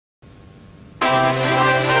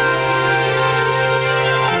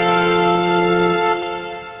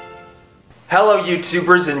Hello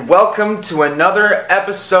YouTubers, and welcome to another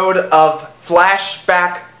episode of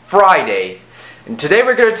Flashback Friday. And today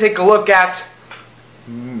we're going to take a look at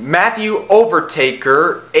Matthew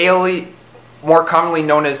Overtaker, more commonly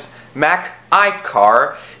known as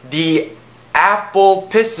MacICar, the Apple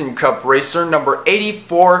Pistoncup racer number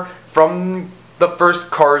 84 from the first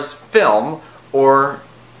Cars film, or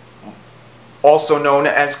also known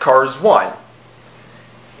as Cars 1.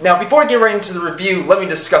 Now, before I get right into the review, let me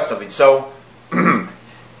discuss something. So,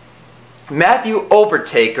 Matthew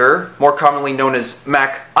Overtaker, more commonly known as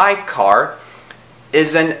MacICar,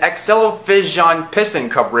 is an Accelovision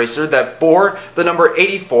Pistoncup racer that bore the number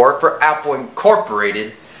 84 for Apple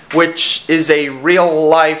Incorporated, which is a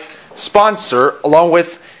real-life sponsor, along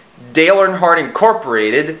with Dale Earnhardt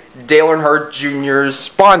Incorporated, Dale Earnhardt Jr.'s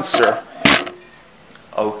sponsor.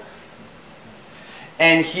 Oh.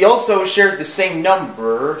 And he also shared the same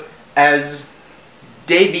number as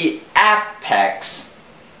diecasts.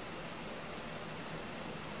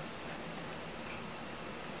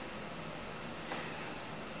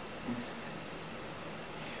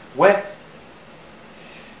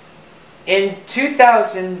 In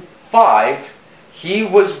 2005, he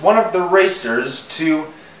was one of the racers to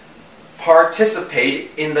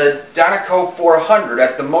participate in the Diecasts 400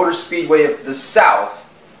 at the Motor Speedway of the South,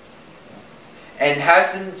 and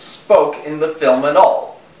hasn't spoke in the film at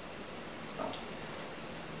all.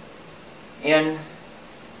 And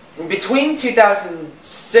between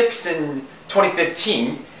 2006 and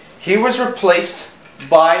 2015, he was replaced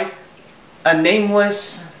by a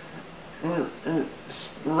nameless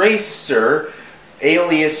racer,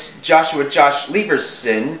 alias Joshua Josh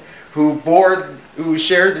Leverson, who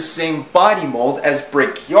shared the same body mold as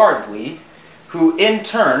Brick Yardley, who in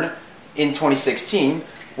turn, in 2016,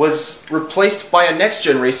 was replaced by a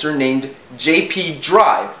next-gen racer named JP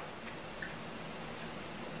Drive.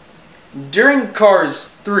 During Cars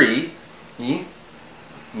 3,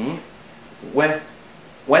 when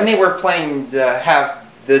they were planning to have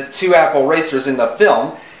the two Apple racers in the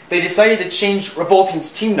film, they decided to change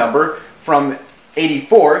Revolting's team number from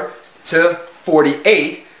 84 to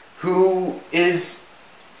 48, who is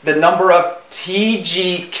the number of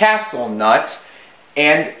T.G. Castlenut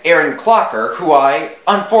and Aaron Clocker, who I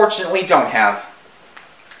unfortunately don't have.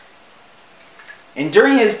 And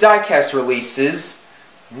during his diecast releases,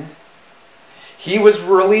 he was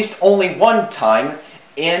released only one time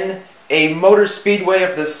in a Motor Speedway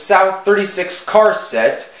of the South 36 car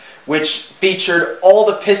set, which featured all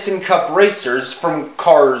the Pistoncup racers from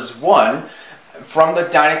Cars 1 from the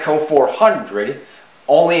Diecasts 400,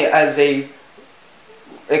 only as a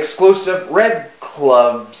exclusive Red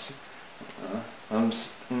Clubs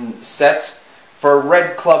set for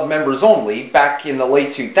Red Club members only back in the late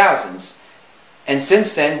 2000s. And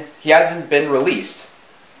since then, he hasn't been released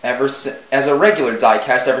as a regular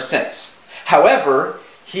diecast ever since. However,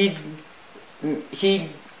 he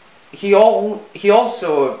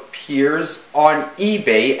also appears on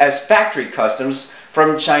eBay as factory customs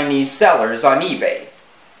from Chinese sellers on eBay.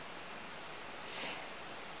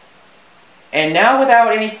 And now,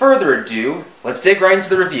 without any further ado, let's dig right into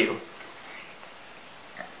the review.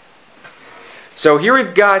 So here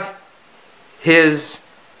we've got his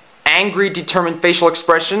angry, determined facial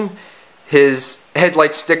expression, his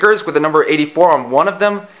headlight stickers with the number 84 on one of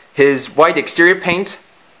them, his white exterior paint,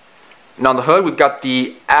 and on the hood we've got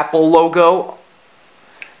the Apple logo,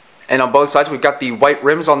 and on both sides we've got the white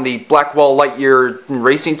rims on the Blackwell Lightyear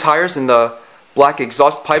racing tires and the black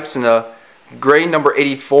exhaust pipes and the gray number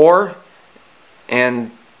 84, and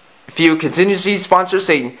a few contingency sponsors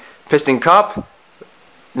saying Pistoncup,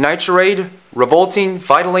 Nitrade, Revolting,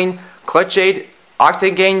 Vitaline, Clutch Aid,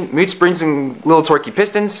 Octane Gain, Mood Springs, and Little Torquey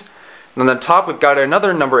Pistons. And on the top we've got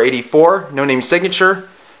another number 84, no name signature,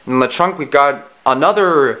 and on the trunk we've got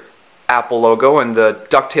another Apple logo and the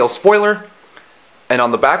ducktail spoiler, and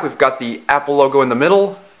on the back we've got the Apple logo in the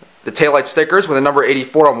middle, the taillight stickers with a number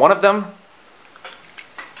 84 on one of them,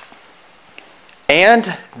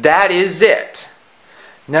 and that is it.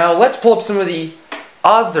 Now let's pull up some of the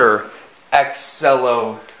other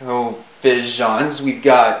Accelovisions. We've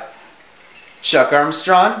got Chuck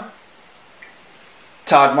Armstrong,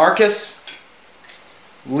 Todd Marcus,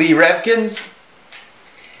 Lee Revkins,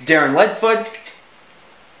 Darren Leadfoot,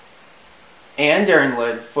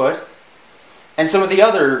 and some of the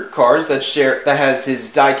other cars that has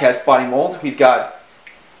his diecast body mold. We've got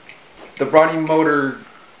the Bronny Motor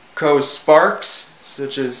Co. Sparks,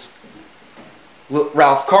 such as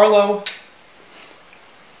Ralph Carlo,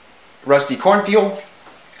 Rusty Cornfield,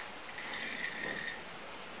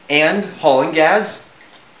 and hauling gas.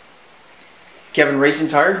 Kevin Racing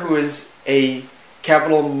Tire, who is a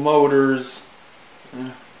Capital Motors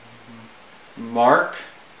Mark,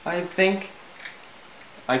 I think.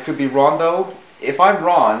 I could be wrong though. If I'm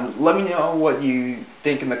wrong, let me know what you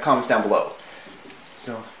think in the comments down below.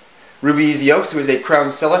 So, Ruby Easy Oaks, who is a Crown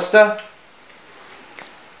Celesta.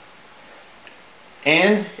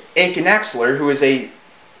 And Aiken Axler, who is a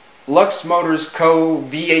Lux Motors Co.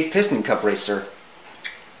 V8 Piston Cup racer.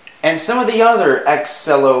 And some of the other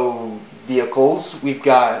Excello vehicles, we've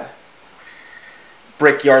got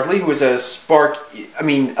Brick Yardley, who is a a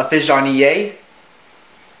Fijan EA.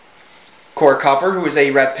 Cora Copper, who is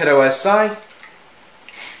a Rapido SI.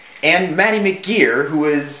 And Matty McGear, who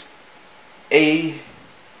is a...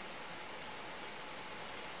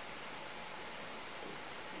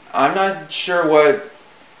 I'm not sure what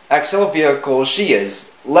Excello vehicle she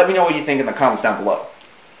is. Let me know what you think in the comments down below.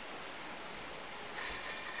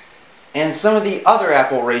 And some of the other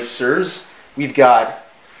Apple racers, we've got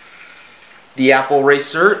the Apple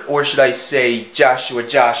Racer, or should I say Josh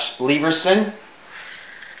Leverson,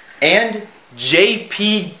 and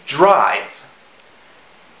JP Drive.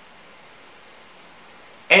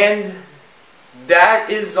 And that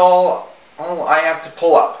is all I have to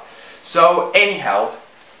pull up. So anyhow,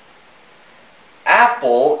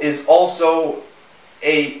 Apple is also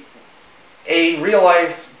a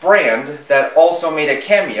real-life brand that also made a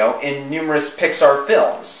cameo in numerous Pixar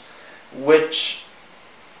films,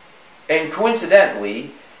 and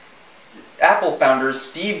coincidentally, Apple founder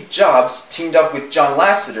Steve Jobs teamed up with John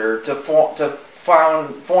Lasseter to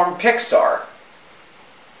form Pixar.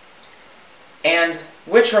 And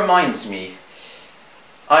which reminds me,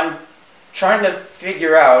 I'm trying to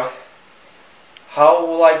figure out how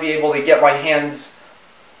will I be able to get my hands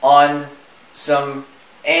on some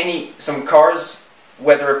cars,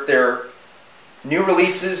 whether if they're new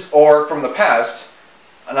releases or from the past.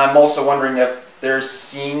 And I'm also wondering if they're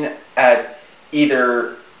seen at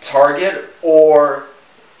either Target or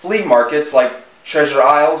flea markets like Treasure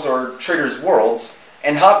Isles or Trader's Worlds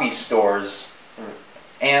and hobby stores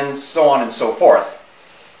and so on and so forth.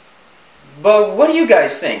 But what do you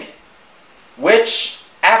guys think? Which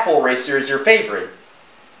Apple racer is your favorite?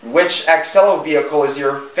 Which Excello vehicle is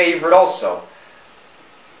your favorite also?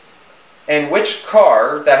 And which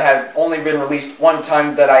car that had only been released one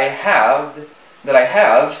time that I have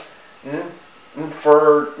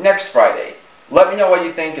for next Friday? Let me know what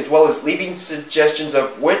you think, as well as leaving suggestions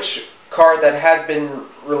of which car that had been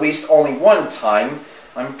released only one time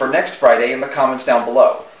for next Friday in the comments down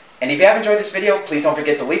below. And if you have enjoyed this video, please don't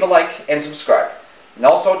forget to leave a like and subscribe. And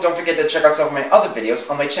also, don't forget to check out some of my other videos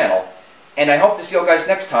on my channel. And I hope to see you guys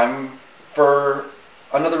next time for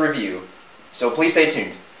another review. So please stay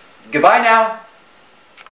tuned. Goodbye now!